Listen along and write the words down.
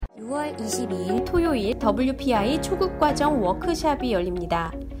9월 22일 토요일 WPI 초급과정 워크샵이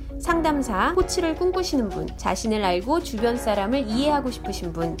열립니다. 상담사, 코치를 꿈꾸시는 분, 자신을 알고 주변 사람을 이해하고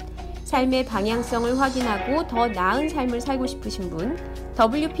싶으신 분, 삶의 방향성을 확인하고 더 나은 삶을 살고 싶으신 분,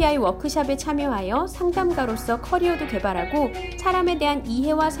 WPI 워크샵에 참여하여 상담가로서 커리어도 개발하고 사람에 대한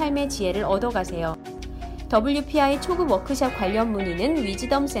이해와 삶의 지혜를 얻어가세요. WPI 초급 워크샵 관련 문의는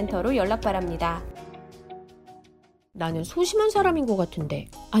위즈덤 센터로 연락 바랍니다. 나는 소심한 사람인 것 같은데,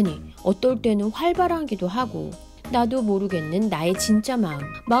 아니, 어떨 때는 활발하기도 하고, 나도 모르겠는 나의 진짜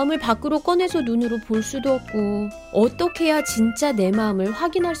마음을 밖으로 꺼내서 눈으로 볼 수도 없고, 어떻게 해야 진짜 내 마음을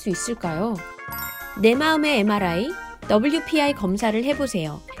확인할 수 있을까요? 내 마음의 MRI, WPI 검사를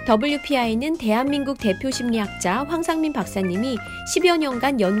해보세요. WPI는 대한민국 대표 심리학자 황상민 박사님이 10여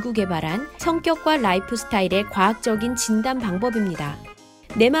년간 연구 개발한 성격과 라이프 스타일의 과학적인 진단 방법입니다.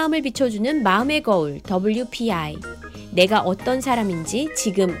 내 마음을 비춰주는 마음의 거울 WPI. 내가 어떤 사람인지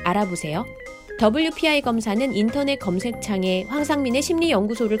지금 알아보세요. WPI 검사는 인터넷 검색창에 황상민의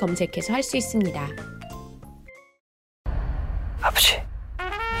심리연구소를 검색해서 할 수 있습니다. 아버지,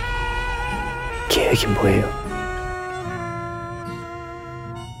 계획이 뭐예요?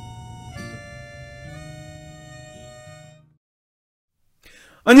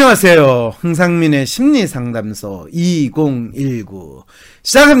 안녕하세요. 황상민의 심리상담소 2019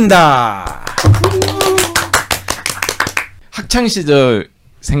 시작합니다. 학창시절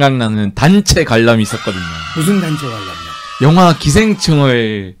생각나는 단체 관람이 있었거든요. 무슨 단체 관람이요? 영화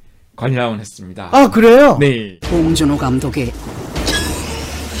기생충을 관람을 했습니다. 아, 그래요? 네. 봉준호 감독의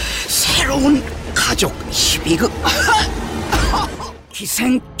새로운 가족 희비극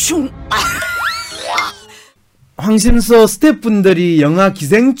기생충. 황심소 스태프분들이 영화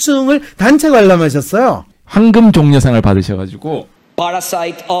기생충을 단체 관람하셨어요. 황금 종려상을 받으셔가지고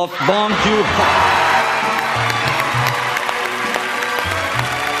Parasite of Bong Joon-ho.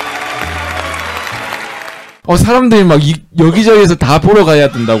 사람들이 막 여기저기서 다 보러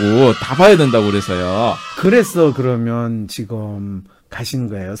가야 된다고, 다 봐야 된다고 그래서요. 그래서 그러면 지금 가신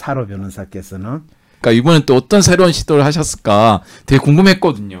거예요, 사로 변호사께서는? 그러니까 이번엔 또 어떤 새로운 시도를 하셨을까 되게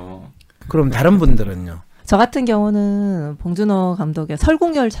궁금했거든요. 그럼 다른 분들은요? 저 같은 경우는 봉준호 감독의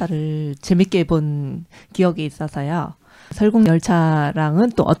설국열차를 재밌게 본 기억이 있어서요.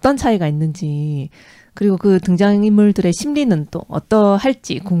 설국열차랑은 또 어떤 차이가 있는지, 그리고 그 등장인물들의 심리는 또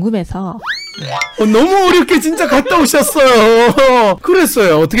어떠할지 궁금해서. 너무 어렵게 진짜 갔다 오셨어요.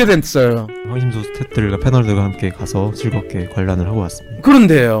 그랬어요. 어떻게 됐어요? 황심소 스태프들과 패널들과 함께 가서 즐겁게 관람을 하고 왔습니다.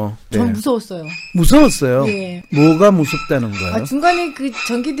 그런데요. 네. 전 무서웠어요. 무서웠어요? 예. 뭐가 무섭다는 거예요? 중간에 그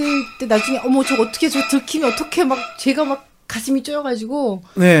전기들 때 나중에 어머 저 어떻게 저 들키면 어떻게 막 제가 막 가슴이 쪼여가지고.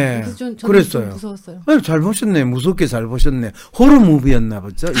 네. 저는 그랬어요. 좀 무서웠어요. 아니, 잘 보셨네. 무섭게 잘 보셨네. 호러 무비였나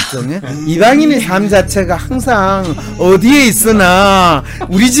보죠, 일종의. 이방인의 삶 자체가 항상 어디에 있으나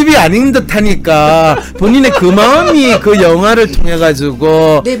우리 집이 아닌 듯하니까 본인의 그 마음이 그 영화를 통해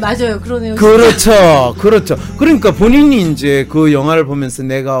가지고. 네, 맞아요. 그러네요. 그렇죠, 그렇죠. 그러니까 본인이 이제 그 영화를 보면서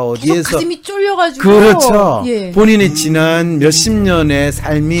내가 어디에서 가슴이 쫄려가지고. 그렇죠. 예. 본인의 지난 몇십 년의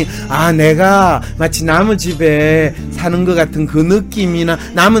삶이 내가 마치 나무 집에 사는 것 같은 그 느낌이나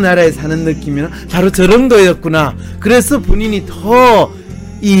남의 나라에 사는 느낌이나 바로 저런 거였구나. 그래서 본인이 더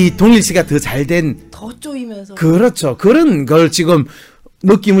이 동일시가 더 잘된 더 쪼이면서. 그렇죠. 그런 걸 지금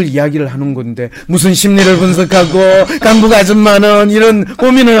느낌을 이야기를 하는 건데 무슨 심리를 분석하고 간부 아줌마는 이런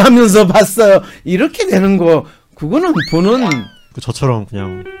고민을 하면서 봤어요. 이렇게 되는 거 그거는 보는 저처럼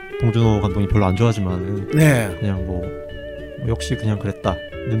그냥 봉준호 감독이 별로 안 좋아하지만 네. 그냥 뭐 역시 그냥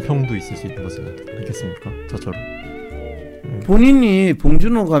그랬다는 평도 있을 수 있는 것은 않겠습니까? 저처럼. 본인이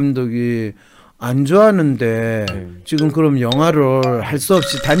봉준호 감독이 안 좋아하는데 지금 그럼 영화를 할 수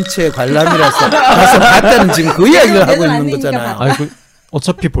없이 단체 관람이라서 가서 봤다는 지금 그 이야기를 하고 있는 거잖아요.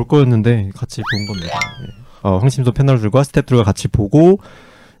 어차피 볼 거였는데 같이 본 겁니다. 황심소 패널들과 스태프들과 같이 보고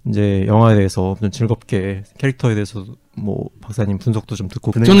이제 영화에 대해서 좀 즐겁게 캐릭터에 대해서 뭐 박사님 분석도 좀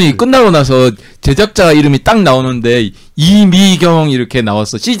듣고. 저는 이 끝나고 나서 제작자 이름이 딱 나오는데 이미경 이렇게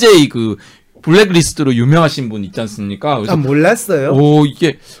나왔어. CJ 그 블랙리스트로 유명하신 분 있지 않습니까? 그래서 몰랐어요.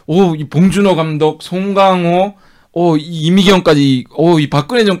 이 봉준호 감독, 송강호, 이 이미경까지, 이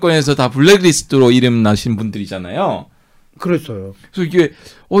박근혜 정권에서 다 블랙리스트로 이름 나신 분들이잖아요. 그랬어요. 그래서 이게,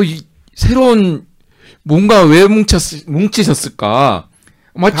 이 새로운, 뭔가 왜 뭉치셨을까?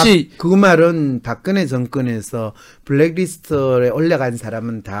 마치. 그 말은 박근혜 정권에서 블랙리스트에 올라간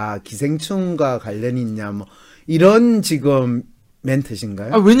사람은 다 기생충과 관련이 있냐, 뭐, 이런 지금,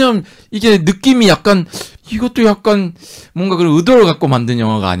 멘트신가요? 왜냐면 이게 느낌이 약간 이것도 약간 뭔가 그런 의도를 갖고 만든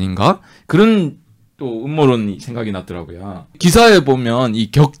영화가 아닌가? 그런 또 음모론이 생각이 났더라고요. 기사에 보면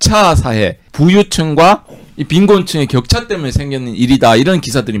이 격차 사회, 부유층과 이 빈곤층의 격차 때문에 생기는 일이다 이런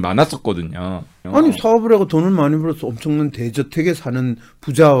기사들이 많았었거든요. 아니 사업을 하고 돈을 많이 벌어서 엄청난 대저택에 사는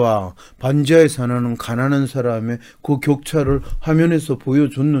부자와 반지하에 사는 가난한 사람의 그 격차를 화면에서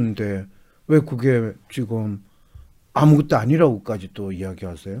보여줬는데 왜 그게 지금 아무것도 아니라고까지 또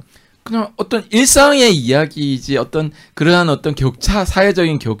이야기하세요? 그냥 어떤 일상의 이야기이지 어떤 그러한 어떤 격차,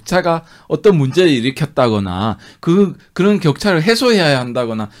 사회적인 격차가 어떤 문제를 일으켰다거나 그런 격차를 해소해야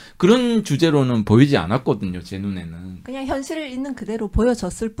한다거나 그런 주제로는 보이지 않았거든요. 제 눈에는. 그냥 현실을 있는 그대로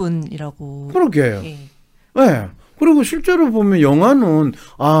보여줬을 뿐이라고. 그러게요. 예. 네. 그리고 실제로 보면 영화는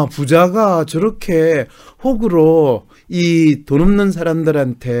부자가 저렇게 호구로 이 돈 없는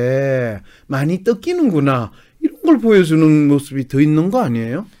사람들한테 많이 뜯기는구나 이런 걸 보여주는 모습이 더 있는 거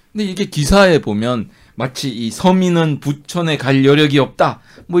아니에요? 근데 이게 기사에 보면 마치 이 서민은 부천에 갈 여력이 없다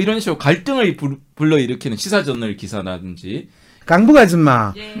뭐 이런 식으로 갈등을 불러일으키는 시사저널 기사라든지. 강북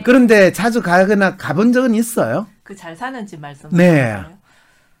아줌마. 예. 그런데 자주 가거나 가본 적은 있어요? 그 잘 사는 집 말씀. 네.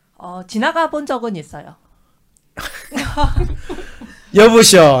 지나가 본 적은 있어요.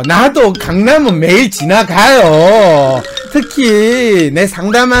 여보시오, 나도 강남은 매일 지나가요. 특히 내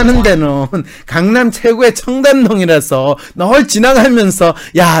상담하는 데는 강남 최고의 청담동이라서 널 지나가면서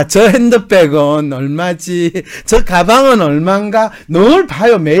야, 저 핸드백은 얼마지? 저 가방은 얼만가? 늘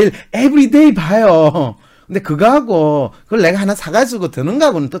봐요. 매일 에브리데이 봐요. 근데 그거하고 그걸 내가 하나 사가지고 드는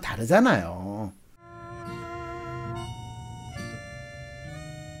거하고는 또 다르잖아요.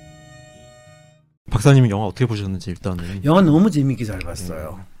 박사님이 영화 어떻게 보셨는지 일단은. 영화 너무 재밌게 잘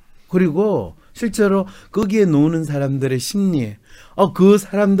봤어요. 그리고 실제로 거기에 노는 사람들의 심리, 그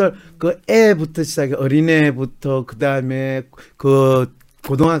사람들 그 애부터 시작해 어린애부터 그 다음에 그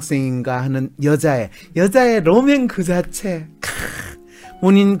고등학생인가 하는 여자의 로맨 그 자체.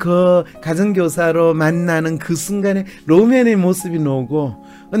 본인 그 가정교사로 만나는 그 순간에 로맨의 모습이 나오고.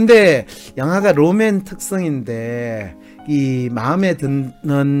 근데 영화가 로맨 특성인데 이 마음에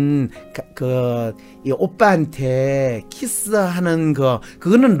드는 이 오빠한테 키스하는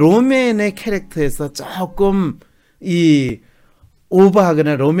그거는 로맨의 캐릭터에서 조금 이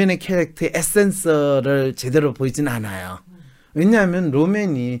오버하거나 로맨의 캐릭터의 에센스를 제대로 보이진 않아요. 왜냐하면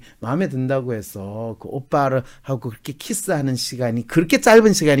로맨이 마음에 든다고 해서 그 오빠를 하고 그렇게 키스하는 시간이 그렇게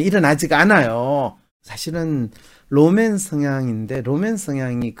짧은 시간이 일어나지가 않아요. 사실은 로맨 성향인데 로맨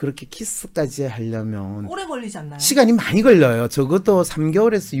성향이 그렇게 키스까지 하려면 오래 걸리지 않나요? 시간이 많이 걸려요. 적어도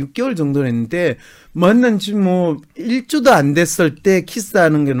 3개월에서 6개월 정도 했는데 만난 지 뭐 1주도 안 됐을 때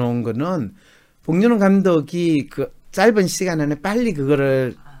키스하는 게 나온 거는 봉준호 감독이 그 짧은 시간 안에 빨리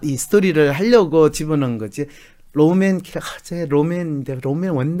그거를 이 스토리를 하려고 집어넣은 거지. 로맨 제 로맨인데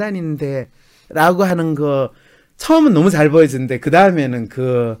로맨 원단인데 라고 하는 거 처음은 너무 잘 보여주는데 그 다음에는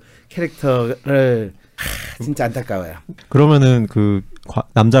그 캐릭터를 진짜 안타까워요. 그러면은 그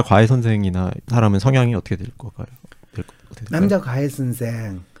남자 과외 선생이나 사람은 성향이 어떻게 될 걸까요? 남자 과외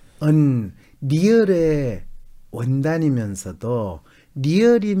선생은 리얼의 원단이면서도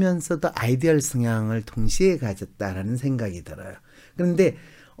리얼이면서도 아이디얼 성향을 동시에 가졌다라는 생각이 들어요. 그런데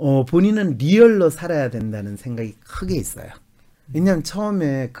본인은 리얼로 살아야 된다는 생각이 크게 있어요. 왜냐하면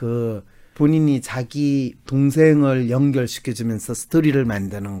처음에 그 본인이 자기 동생을 연결시켜주면서 스토리를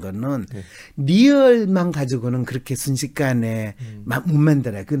만드는 거는 리얼만 가지고는 그렇게 순식간에 못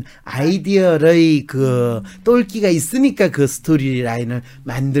만들어요. 그건 아이디어의 그 똘끼가 있으니까 그 스토리 라인을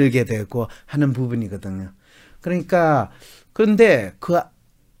만들게 되고 하는 부분이거든요. 그러니까 그런데 그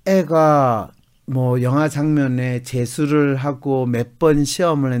애가 뭐 영화 장면에 재수를 하고 몇 번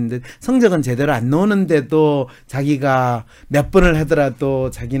시험을 했는데 성적은 제대로 안 나오는데도 자기가 몇 번을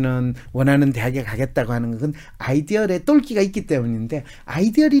하더라도 자기는 원하는 대학에 가겠다고 하는 건 아이디얼에 똘끼가 있기 때문인데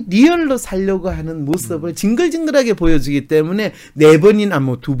아이디얼이 리얼로 살려고 하는 모습을 징글징글하게 보여주기 때문에 4번이나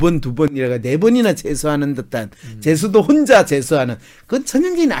뭐 2번이라가 4번이나 재수하는 듯한 재수도 혼자 재수하는 그건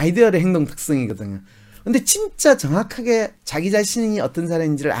전형적인 아이디얼의 행동 특성이거든요. 근데 진짜 정확하게 자기 자신이 어떤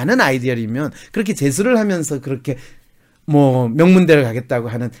사람인지를 아는 아이디얼이면 그렇게 재수를 하면서 그렇게 뭐 명문대를 가겠다고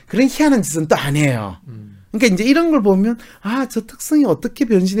하는 그런 희한한 짓은 또 안 해요. 그러니까 이제 이런 걸 보면 저 특성이 어떻게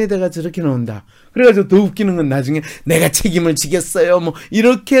변신이 돼가 저렇게 나온다. 그래가지고 더 웃기는 건 나중에 내가 책임을 지겠어요. 뭐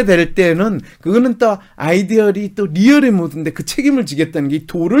이렇게 될 때는 그거는 또 아이디얼이 또 리얼의 모드인데 그 책임을 지겠다는 게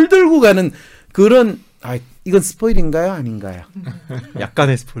돌을 들고 가는 그런 이건 스포일인가요? 아닌가요?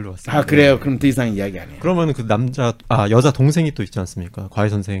 약간의 스포일러 같습니다. 그래요? 그럼 더 이상 이야기 안 해요. 그러면 그 여자 동생이 또 있지 않습니까? 과외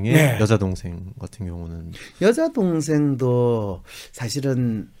선생의 네. 여자 동생 같은 경우는 여자 동생도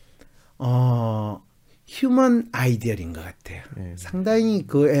사실은 휴먼 아이디얼인 것 같아요. 네. 상당히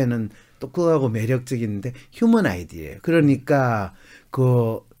그 애는 똑똑하고 매력적인데 휴먼 아이디어예요. 그러니까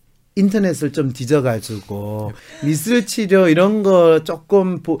그 인터넷을 좀 뒤져가지고 미술 치료 이런 거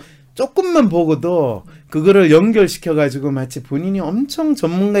조금 조금만 보고도 그거를 연결시켜가지고 마치 본인이 엄청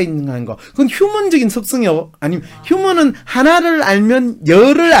전문가인 거. 그건 휴먼적인 속성이 아니면 휴먼은 하나를 알면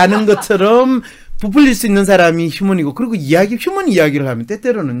열을 아는 것처럼 부풀릴 수 있는 사람이 휴먼이고, 그리고 휴먼 이야기를 하면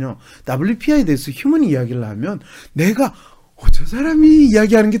때때로는요, WPI에 대해서 휴먼 이야기를 하면 내가 저 사람이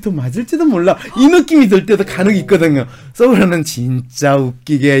이야기하는 게 더 맞을지도 몰라, 이 느낌이 들 때도 간혹 있거든요. 소울은 진짜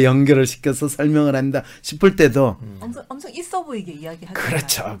웃기게 연결을 시켜서 설명을 한다 싶을 때도 엄청 있어 보이게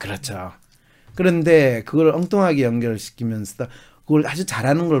이야기하잖아요. 그렇죠. 그런데 그걸 엉뚱하게 연결시키면서 그걸 아주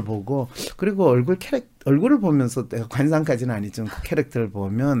잘하는 걸 보고, 그리고 얼굴을 보면서 내가 관상까지는 아니지만 그 캐릭터를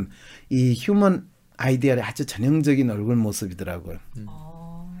보면 이 휴먼 아이디어의 아주 전형적인 얼굴 모습이더라고요.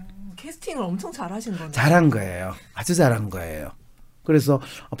 캐스팅을 엄청 잘하신 거네요. 잘한 거예요. 아주 잘한 거예요. 그래서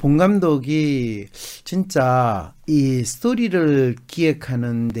본 감독이 진짜 이 스토리를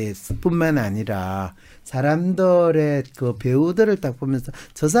기획하는 데뿐만 아니라 사람들의 그 배우들을 딱 보면서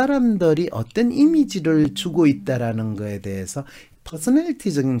저 사람들이 어떤 이미지를 주고 있다라는 거에 대해서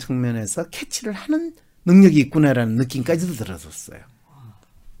퍼스널리티적인 측면에서 캐치를 하는 능력이 있구나라는 느낌까지도 들어줬어요.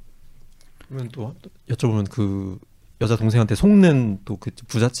 그러면 또 여쭤보면 그 여자 동생한테 속는 또 그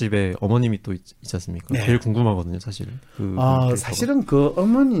부잣집의 어머님이 또 있지 않습니까? 네. 제일 궁금하거든요, 사실. 사실은 그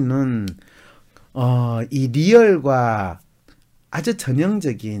어머니는 이 리얼과 아주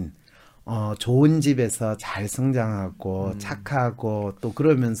전형적인 좋은 집에서 잘 성장하고 착하고 또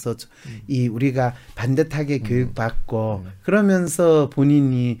그러면서 이 우리가 반듯하게 교육받고 그러면서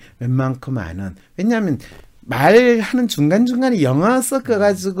본인이 웬만큼 아는, 왜냐하면 말하는 중간중간에 영어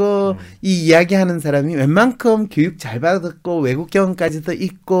섞어가지고 이 이야기하는 사람이 웬만큼 교육 잘 받았고 외국 경험까지도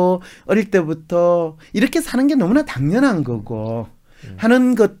있고 어릴 때부터 이렇게 사는 게 너무나 당연한 거고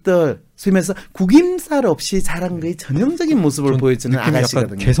하는 것들, 소위 말해서 구김살 없이 자란 거의 전형적인 모습을 보여주는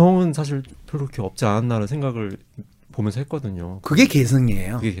아가씨거든요. 개성은 사실 별로 그렇게 없지 않았나라는 생각을 보면서 했거든요. 그게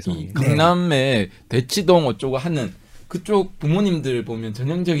개성이에요. 그게 개성이에요. 강남에 대치동 어쩌고 하는 그쪽 부모님들 보면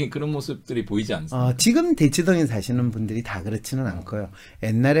전형적인 그런 모습들이 보이지 않습니까? 지금 대치동에 사시는 분들이 다 그렇지는 않고요.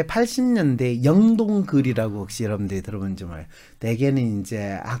 옛날에 80년대 영동글이라고 혹시 여러분들이 들어본지 몰라요. 대개는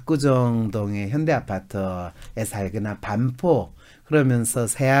이제 압구정동의 현대아파트에 살거나 반포, 그러면서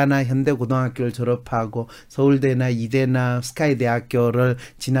세아나 현대고등학교를 졸업하고 서울대나 이대나 스카이대학교를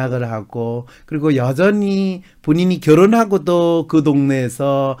진학을 하고, 그리고 여전히 본인이 결혼하고도 그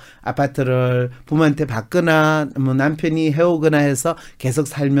동네에서 아파트를 부모한테 받거나 뭐 남편이 해오거나 해서 계속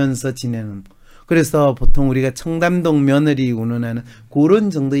살면서 지내는, 그래서 보통 우리가 청담동 며느리 운운하는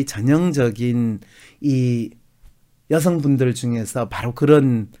그런 정도의 전형적인 이 여성분들 중에서 바로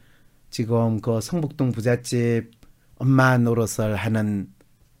그런 지금 그 성북동 부잣집 엄마 노릇을 하는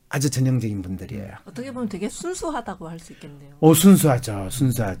아주 전형적인 분들이에요. 어떻게 보면 되게 순수하다고 할 수 있겠네요.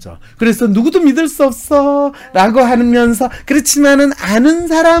 순수하죠. 그래서 누구도 믿을 수 없어 라고 하면서, 그렇지만은 아는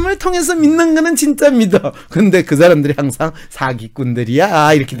사람을 통해서 믿는 거는 진짜 믿어. 근데 그 사람들이 항상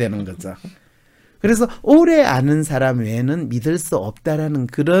사기꾼들이야 이렇게 되는 거죠. 그래서 오래 아는 사람 외에는 믿을 수 없다라는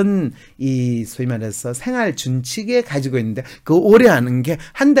그런 이 소위 말해서 생활 준칙에 가지고 있는데, 그 오래 아는 게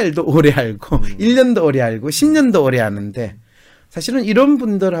한 달도 오래 알고 1년도 오래 알고 10년도 오래 아는데, 사실은 이런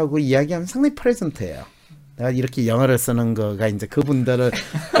분들하고 이야기하면 상당히 프레젠트해요. 내가 이렇게 영어를 쓰는 거가 이제 그분들을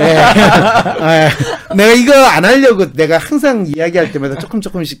내가 이거 안 하려고 내가 항상 이야기할 때마다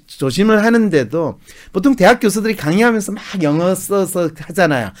조금씩 조심을 하는데도 보통 대학 교수들이 강의하면서 막 영어 써서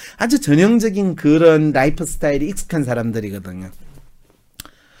하잖아요. 아주 전형적인 그런 라이프 스타일이 익숙한 사람들이거든요.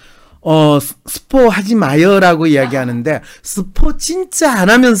 스포 하지 마요라고 이야기하는데, 스포 진짜 안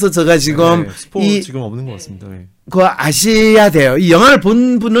하면서 제가 지금 스포 지금 없는 것 같습니다. 네. 그거 아셔야 돼요. 이 영화를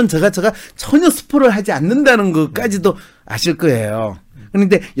본 분은 제가 전혀 스포를 하지 않는다는 것까지도 아실 거예요.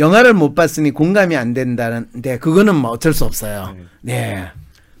 그런데 영화를 못 봤으니 공감이 안 된다는데, 그거는 뭐 어쩔 수 없어요. 네.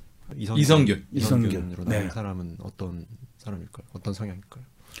 이성균으로 나온 네. 사람은 어떤 사람일까요? 어떤 성향일까요?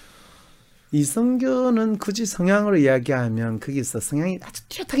 이성균은 굳이 성향으로 이야기하면 거기서 성향이 아주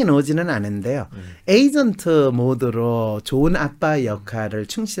뚜렷하게 나오지는 않은데요. 에이전트 모드로 좋은 아빠 역할을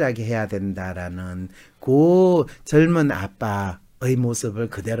충실하게 해야 된다라는 그 젊은 아빠의 모습을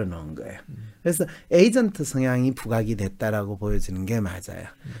그대로 넣은 거예요. 그래서 에이전트 성향이 부각이 됐다라고 보여지는 게 맞아요.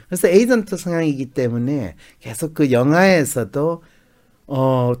 그래서 에이전트 성향이기 때문에 계속 그 영화에서도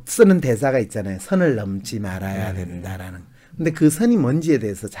쓰는 대사가 있잖아요. 선을 넘지 말아야 된다라는. 근데 그 선이 뭔지에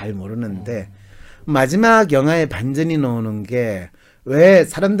대해서 잘 모르는데, 마지막 영화에 반전이 나오는 게, 왜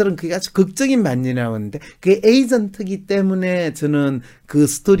사람들은 그게 아주 극적인 반전이라고 하는데, 그게 에이전트이기 때문에 저는 그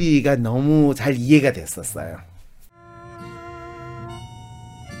스토리가 너무 잘 이해가 됐었어요.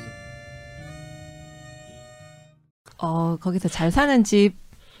 거기서 잘 사는 집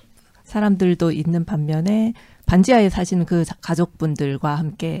사람들도 있는 반면에 반지하에 사시는 그 가족분들과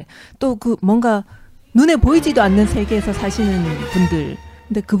함께 또 그 뭔가 눈에 보이지도 않는 세계에서 사시는 분들.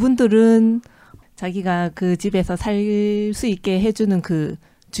 근데 그분들은 자기가 그 집에서 살 수 있게 해주는 그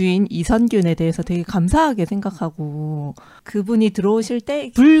주인 이선균에 대해서 되게 감사하게 생각하고 그분이 들어오실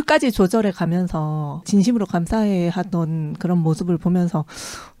때 불까지 조절해 가면서 진심으로 감사해 하던 그런 모습을 보면서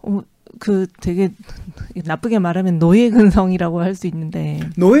그 되게 나쁘게 말하면 노예 근성이라고 할 수 있는데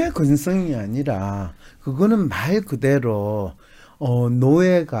노예 근성이 아니라 그거는 말 그대로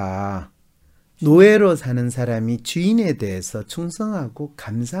노예로 사는 사람이 주인에 대해서 충성하고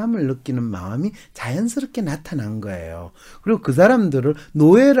감사함을 느끼는 마음이 자연스럽게 나타난 거예요. 그리고 그 사람들을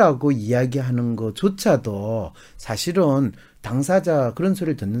노예라고 이야기하는 것조차도 사실은 당사자 그런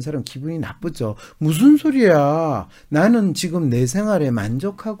소리를 듣는 사람 기분이 나쁘죠. 무슨 소리야. 나는 지금 내 생활에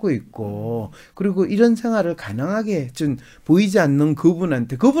만족하고 있고 그리고 이런 생활을 가능하게 해준 보이지 않는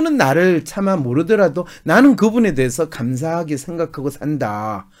그분한테 그분은 나를 차마 모르더라도 나는 그분에 대해서 감사하게 생각하고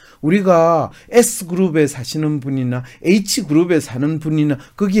산다. 우리가 S그룹에 사시는 분이나 H그룹에 사는 분이나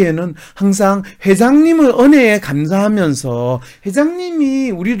거기에는 항상 회장님의 은혜에 감사하면서 회장님이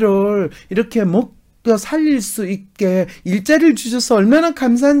우리를 이렇게 살릴 수 있게 일자리를 주셔서 얼마나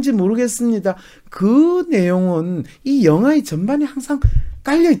감사한지 모르겠습니다. 그 내용은 이 영화의 전반에 항상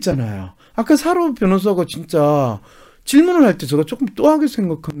깔려 있잖아요. 아까 사로 변호사가 진짜 질문을 할 때 제가 조금 또하게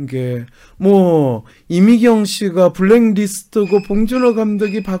생각한 게 이미경 씨가 블랙리스트고 봉준호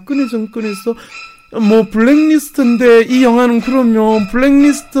감독이 박근혜 정권에서 블랙리스트인데 이 영화는 그러면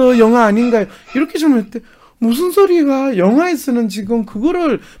블랙리스트 영화 아닌가요? 이렇게 질문할 때 무슨 소리가 영화에서는 지금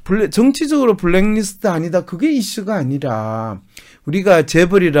그거를 정치적으로 블랙리스트 아니다 그게 이슈가 아니라 우리가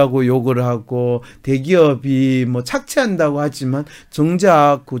재벌이라고 욕을 하고 대기업이 착취한다고 하지만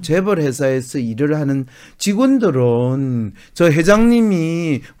정작 그 재벌 회사에서 일을 하는 직원들은 저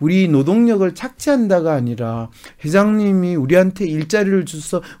회장님이 우리 노동력을 착취한다가 아니라 회장님이 우리한테 일자리를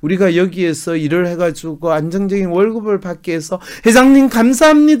줘서 우리가 여기에서 일을 해가지고 안정적인 월급을 받게 해서 회장님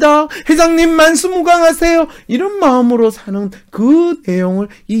감사합니다. 회장님 만수무강하세요. 이런 마음으로 사는 그 내용을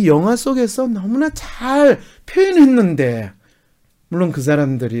이 영화 속에서 너무나 잘 표현했는데 물론 그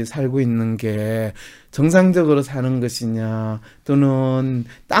사람들이 살고 있는 게 정상적으로 사는 것이냐 또는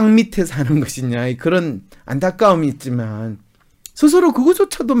땅 밑에 사는 것이냐 그런 안타까움이 있지만 스스로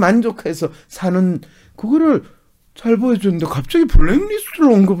그거조차도 만족해서 사는 그거를 잘 보여줬는데 갑자기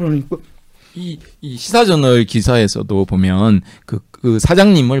블랙리스트를 언급하니까 이 시사저널 기사에서도 보면 그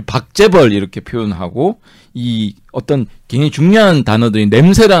사장님을 박재벌 이렇게 표현하고 이 어떤 굉장히 중요한 단어들이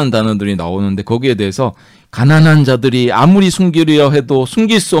냄새라는 단어들이 나오는데 거기에 대해서 가난한 자들이 아무리 숨기려 해도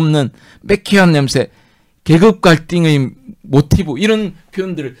숨길 수 없는 매캐한 냄새, 계급 갈등의 모티브 이런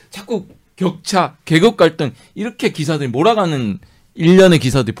표현들을 자꾸 격차, 계급 갈등 이렇게 기사들이 몰아가는 일련의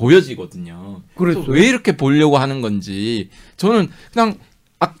기사들이 보여지거든요. 그래서 왜 이렇게 보려고 하는 건지 저는 그냥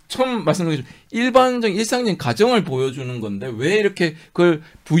처음 말씀드린 일반적인 일상적인 가정을 보여주는 건데 왜 이렇게 그걸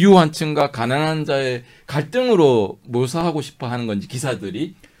부유한 층과 가난한 자의 갈등으로 묘사하고 싶어 하는 건지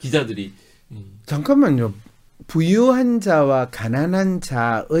기자들이 잠깐만요. 부유한 자와 가난한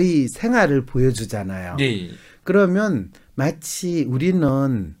자의 생활을 보여주잖아요. 네. 그러면 마치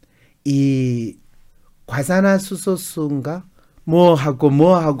우리는 이 과산화수소수인가? 뭐 하고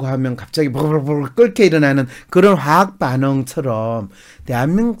하면 갑자기 버글버글 끓게 일어나는 그런 화학 반응처럼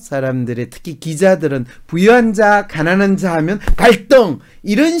대한민국 사람들의 특히 기자들은 부유한 자, 가난한 자 하면 갈등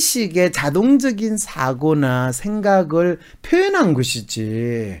이런 식의 자동적인 사고나 생각을 표현한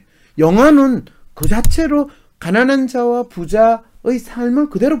것이지 영화는 그 자체로 가난한 자와 부자의 삶을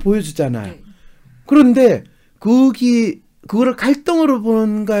그대로 보여주잖아요. 그런데 그거를 갈등으로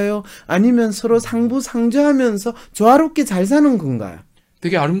보는가요? 아니면 서로 상부상조하면서 조화롭게 잘 사는 건가요?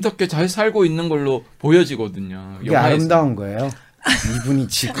 되게 아름답게 잘 살고 있는 걸로 보여지거든요. 그게 아름다운 거예요. 이분이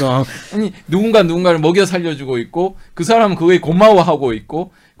지금 아니 누군가를 먹여 살려주고 있고 그 사람은 그거에 고마워하고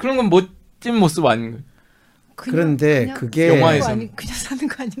있고 그런 건 멋진 모습 아닌가요? 그런데 그게 영화에서 그냥 사는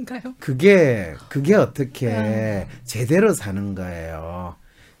거 아닌가요? 그게 어떻게 제대로 사는 거예요.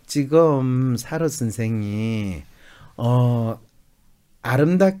 지금 사로 선생이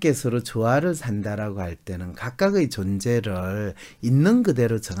아름답게 서로 조화를 산다라고 할 때는 각각의 존재를 있는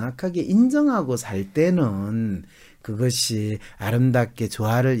그대로 정확하게 인정하고 살 때는 그것이 아름답게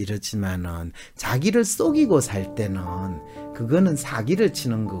조화를 이루지만은 자기를 속이고 살 때는 그거는 사기를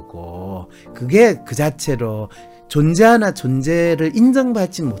치는 거고 그게 그 자체로 존재하나 존재를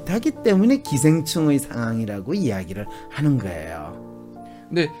인정받지 못하기 때문에 기생충의 상황이라고 이야기를 하는 거예요.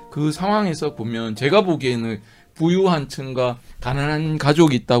 근데 그 상황에서 보면 제가 보기에는 부유한 층과 가난한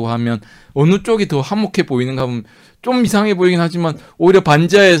가족이 있다고 하면 어느 쪽이 더 화목해 보이는가 하면 좀 이상해 보이긴 하지만 오히려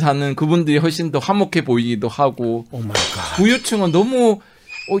반지하에 사는 그분들이 훨씬 더 화목해 보이기도 하고 부유층은 너무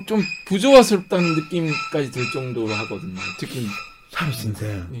좀 부조화스럽다는 느낌까지 들 정도로 하거든요. 특히 사루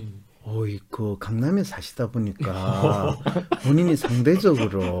선생. 그 강남에 사시다 보니까 본인이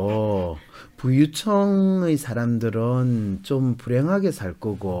상대적으로 부유층의 사람들은 좀 불행하게 살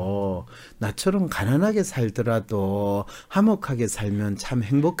거고 나처럼 가난하게 살더라도 화목하게 살면 참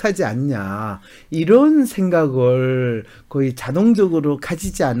행복하지 않냐 이런 생각을 거의 자동적으로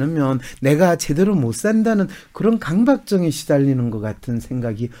가지지 않으면 내가 제대로 못 산다는 그런 강박증에 시달리는 것 같은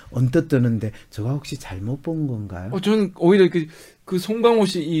생각이 언뜻 드는데 제가 혹시 잘못 본 건가요? 저는 오히려 그 송강호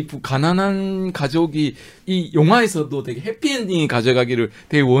씨 이 가난한 가족이 이 영화에서도 되게 해피엔딩이 가져가기를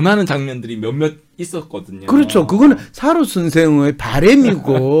되게 원하는 장면들이 몇몇 있었거든요. 그렇죠. 그거는 사루 선생의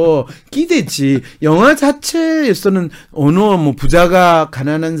바람이고 기대지. 영화 자체에서는 어느 부자가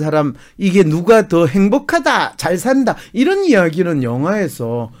가난한 사람 이게 누가 더 행복하다, 잘 산다 이런 이야기는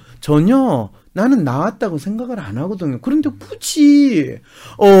영화에서 전혀 나는 나왔다고 생각을 안 하거든요. 그런데 굳이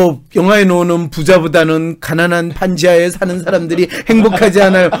영화에 나오는 부자보다는 가난한 반지하에 사는 사람들이 행복하지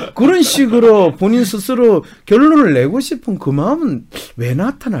않아요. 그런 식으로 본인 스스로 결론을 내고 싶은 그 마음은 왜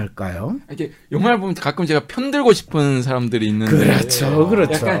나타날까요? 이렇게 영화를 보면 가끔 제가 편들고 싶은 사람들이 있는데 그렇죠.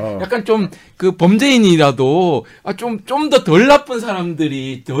 약간 좀 그 범죄인이라도 좀 더 덜 나쁜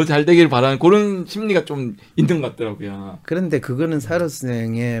사람들이 더 잘 되길 바라는 그런 심리가 좀 있는 것 같더라고요. 그런데 그거는 사루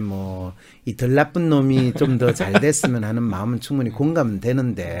선생의 이 덜 나쁜 놈이 좀 더 잘 됐으면 하는 마음은 충분히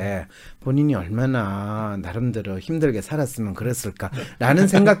공감되는데 본인이 얼마나 나름대로 힘들게 살았으면 그랬을까라는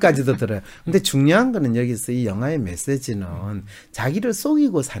생각까지도 들어요. 근데 중요한 거는 여기서 이 영화의 메시지는 자기를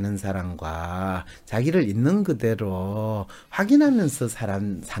속이고 사는 사람과 자기를 있는 그대로 확인하면서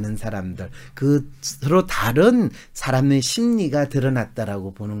사는 사람들 그 서로 다른 사람의 심리가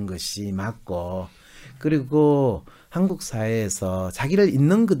드러났다라고 보는 것이 맞고 그리고 한국 사회에서 자기를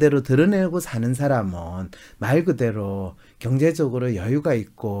있는 그대로 드러내고 사는 사람은 말 그대로 경제적으로 여유가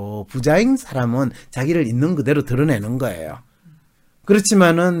있고 부자인 사람은 자기를 있는 그대로 드러내는 거예요.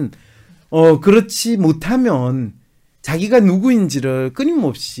 그렇지만은 그렇지 못하면 자기가 누구인지를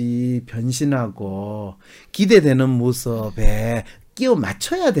끊임없이 변신하고 기대되는 모습에 끼워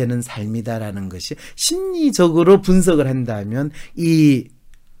맞춰야 되는 삶이다라는 것이 심리적으로 분석을 한다면 이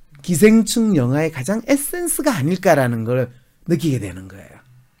기생충 영화의 가장 에센스가 아닐까라는 걸 느끼게 되는 거예요.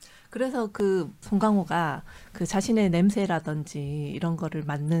 그래서 그 송강호가 그 자신의 냄새라든지 이런 거를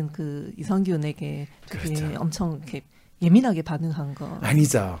맡는 그 이성균에게 되게 그렇죠. 엄청 이렇게 예민하게 반응한 거.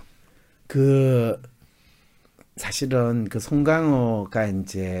 아니죠. 사실은 그 송강호가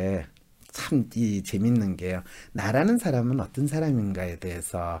이제 참 재밌는 게요. 나라는 사람은 어떤 사람인가에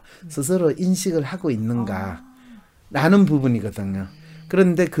대해서 스스로 인식을 하고 있는가 라는 부분이거든요.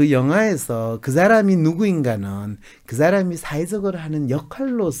 그런데 그 영화에서 그 사람이 누구인가는 그 사람이 사회적으로 하는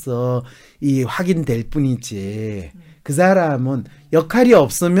역할로서 확인될 뿐이지 그 사람은 역할이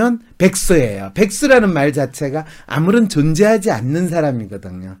없으면 백수예요. 백수라는 말 자체가 아무런 존재하지 않는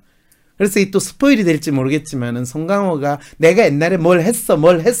사람이거든요. 그래서 이 또 스포일이 될지 모르겠지만은 송강호가 내가 옛날에 뭘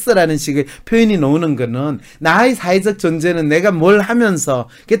했어라는 식의 표현이 나오는 거는 나의 사회적 존재는 내가 뭘 하면서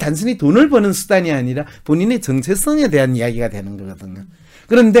그게 단순히 돈을 버는 수단이 아니라 본인의 정체성에 대한 이야기가 되는 거거든요.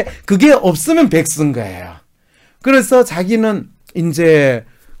 그런데 그게 없으면 백수인 거예요. 그래서 자기는 이제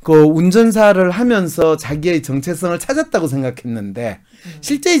그 운전사를 하면서 자기의 정체성을 찾았다고 생각했는데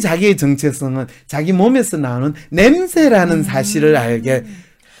실제의 자기의 정체성은 자기 몸에서 나오는 냄새라는 사실을 알게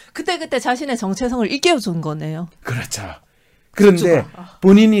그때 자신의 정체성을 일깨워준 거네요. 그렇죠. 그런데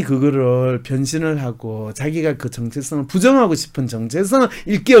본인이 그거를 변신을 하고 자기가 그 정체성을 부정하고 싶은 정체성을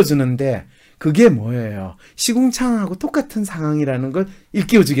일깨워주는데 그게 뭐예요? 시궁창하고 똑같은 상황이라는 걸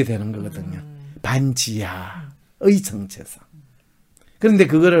일깨워주게 되는 거거든요. 반지하의 정체성. 그런데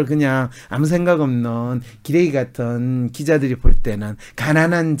그거를 그냥 아무 생각 없는 기레기 같은 기자들이 볼 때는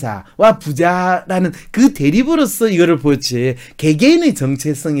가난한 자와 부자라는 그 대립으로서 이거를 보지 개개인의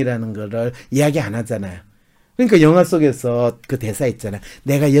정체성이라는 거를 이야기 안 하잖아요. 그러니까 영화 속에서 그 대사 있잖아요.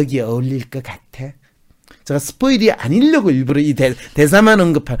 내가 여기에 어울릴 것 같아. 제가 스포일이 아니려고 일부러 이 대사만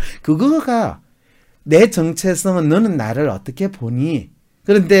언급한 그거가 내 정체성은 너는 나를 어떻게 보니?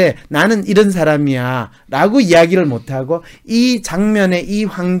 그런데 나는 이런 사람이야 라고 이야기를 못하고 이 장면에 이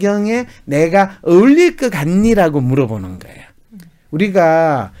환경에 내가 어울릴 것 같니? 라고 물어보는 거예요.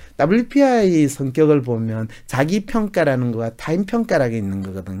 우리가 WPI 성격을 보면 자기평가라는 거와 타인평가라고 있는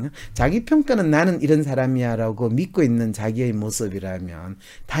거거든요. 자기평가는 나는 이런 사람이야 라고 믿고 있는 자기의 모습이라면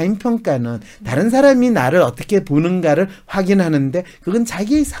타인평가는 다른 사람이 나를 어떻게 보는가를 확인하는데 그건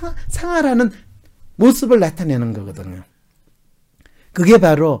자기의 생활하는 모습을 나타내는 거거든요. 그게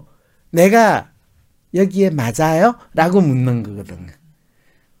바로 내가 여기에 맞아요? 라고 묻는 거거든요.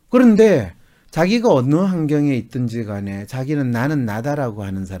 그런데 자기가 어느 환경에 있든지 간에 자기는 나는 나다라고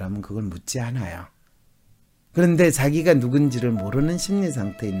하는 사람은 그걸 묻지 않아요. 그런데 자기가 누군지를 모르는 심리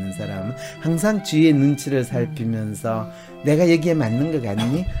상태에 있는 사람은 항상 주위의 눈치를 살피면서 내가 여기에 맞는 것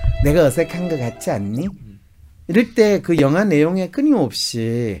같니? 내가 어색한 것 같지 않니? 이럴 때 그 영화 내용에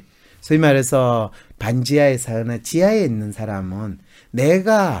끊임없이 소위 말해서 반지하에 사거나 지하에 있는 사람은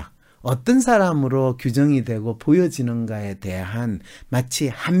내가 어떤 사람으로 규정이 되고 보여지는가에 대한 마치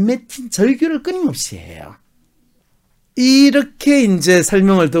한 맺힌 절규를 끊임없이 해요. 이렇게 이제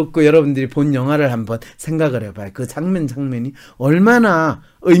설명을 듣고 여러분들이 본 영화를 한번 생각을 해봐요. 그 장면이 얼마나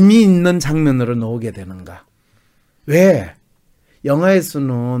의미 있는 장면으로 나오게 되는가. 왜?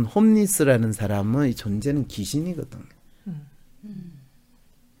 영화에서는 홈리스라는 사람의 존재는 귀신이거든요.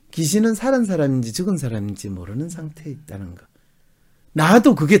 귀신은 살은 사람인지 죽은 사람인지 모르는 상태에 있다는 거.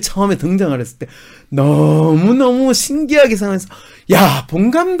 나도 그게 처음에 등장을 했을 때 너무너무 신기하게 생각해서 야,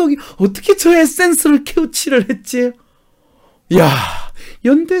 본 감독이 어떻게 저 에센스를 캐치를 했지? 야,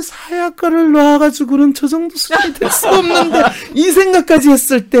 연대 사회학과를 놔가지고는 저 정도 수준이 될 수 없는데 이 생각까지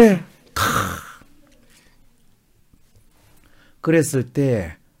했을 때 그랬을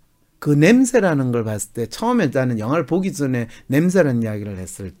때 그 냄새라는 걸 봤을 때 처음에 나는 영화를 보기 전에 냄새라는 이야기를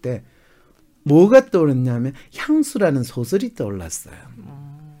했을 때 뭐가 떠오르냐면 향수라는 소설이 떠올랐어요.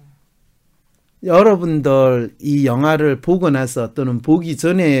 여러분들 이 영화를 보고 나서 또는 보기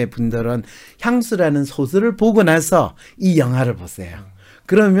전에 분들은 향수라는 소설을 보고 나서 이 영화를 보세요.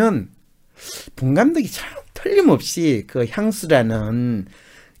 그러면 본 감독이 참 틀림없이 그 향수라는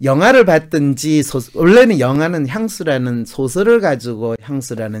영화를 봤든지 원래는 영화는 향수라는 소설을 가지고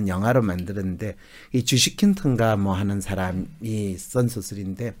향수라는 영화로 만들었는데 이 주시킨턴가 뭐 하는 사람이 쓴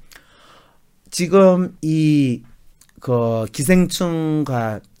소설인데 지금 이 그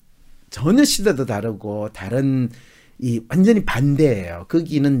기생충과 전혀 시대도 다르고 다른 이 완전히 반대예요.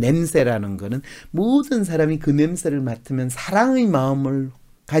 거기는 냄새라는 거는 모든 사람이 그 냄새를 맡으면 사랑의 마음을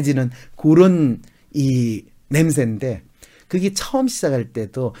가지는 그런 이 냄새인데 그게 처음 시작할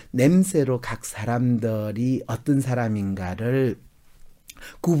때도 냄새로 각 사람들이 어떤 사람인가를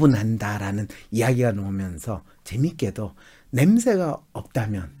구분한다라는 이야기가 나오면서 재밌게도 냄새가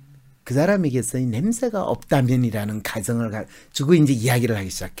없다면 그 사람에게서의 냄새가 없다면이라는 가정을 가지고 이제 이야기를 하기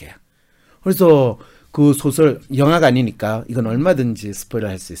시작해요. 그래서 그 소설 영화가 아니니까 이건 얼마든지 스포일러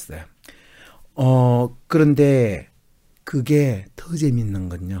할 수 있어요. 그런데 그게 더 재밌는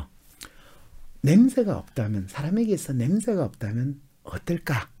건요. 냄새가 없다면 사람에게서 냄새가 없다면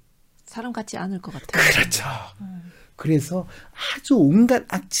어떨까? 사람 같지 않을 것 같아요. 그렇죠. 그래서 아주 온갖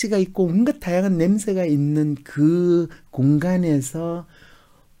악취가 있고 온갖 다양한 냄새가 있는 그 공간에서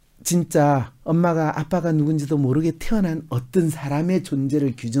진짜 엄마가 아빠가 누군지도 모르게 태어난 어떤 사람의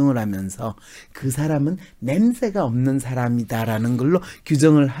존재를 규정을 하면서 그 사람은 냄새가 없는 사람이다라는 걸로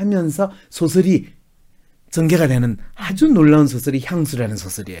규정을 하면서 소설이 전개가 되는 아주 놀라운 소설이 향수라는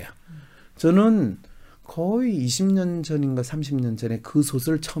소설이에요. 저는 거의 20년 전인가 30년 전에 그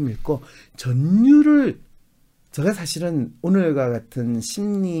소설을 처음 읽고 전율을 제가 사실은 오늘과 같은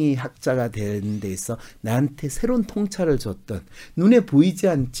심리학자가 되는 데 있어 나한테 새로운 통찰을 줬던 눈에 보이지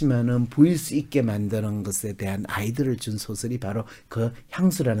않지만은 보일 수 있게 만드는 것에 대한 아이디어를 준 소설이 바로 그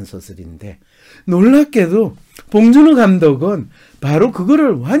향수라는 소설인데 놀랍게도 봉준호 감독은 바로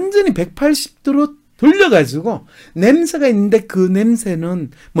그거를 완전히 180도로 돌려가지고 냄새가 있는데 그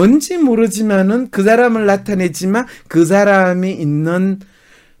냄새는 뭔지 모르지만은 그 사람을 나타내지만 그 사람이 있는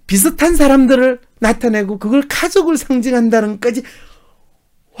비슷한 사람들을 나타내고 그걸 가족을 상징한다는 것까지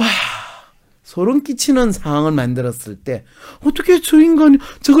와 소름 끼치는 상황을 만들었을 때 어떻게 저 인간이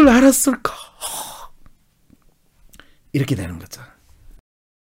저걸 알았을까 이렇게 되는 거죠.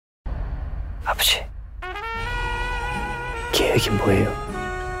 아버지, 계획이 뭐예요?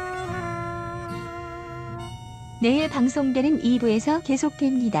 내일 방송되는 2부에서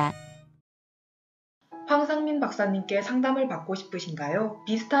계속됩니다. 황상민 박사님께 상담을 받고 싶으신가요?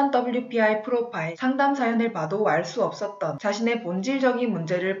 비슷한 WPI 프로파일 상담 사연을 봐도 알 수 없었던 자신의 본질적인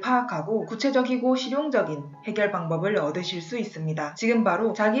문제를 파악하고 구체적이고 실용적인 해결 방법을 얻으실 수 있습니다. 지금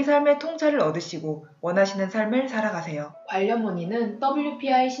바로 자기 삶의 통찰을 얻으시고 원하시는 삶을 살아가세요. 관련 문의는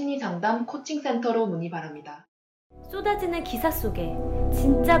WPI 심리상담 코칭센터로 문의 바랍니다. 쏟아지는 기사 속에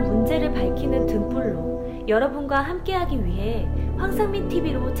진짜 문제를 밝히는 등불로 여러분과 함께하기 위해 황상민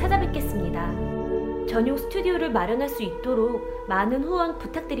TV로 찾아뵙겠습니다. 전용 스튜디오를 마련할 수 있도록 많은 후원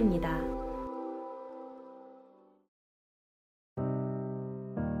부탁드립니다.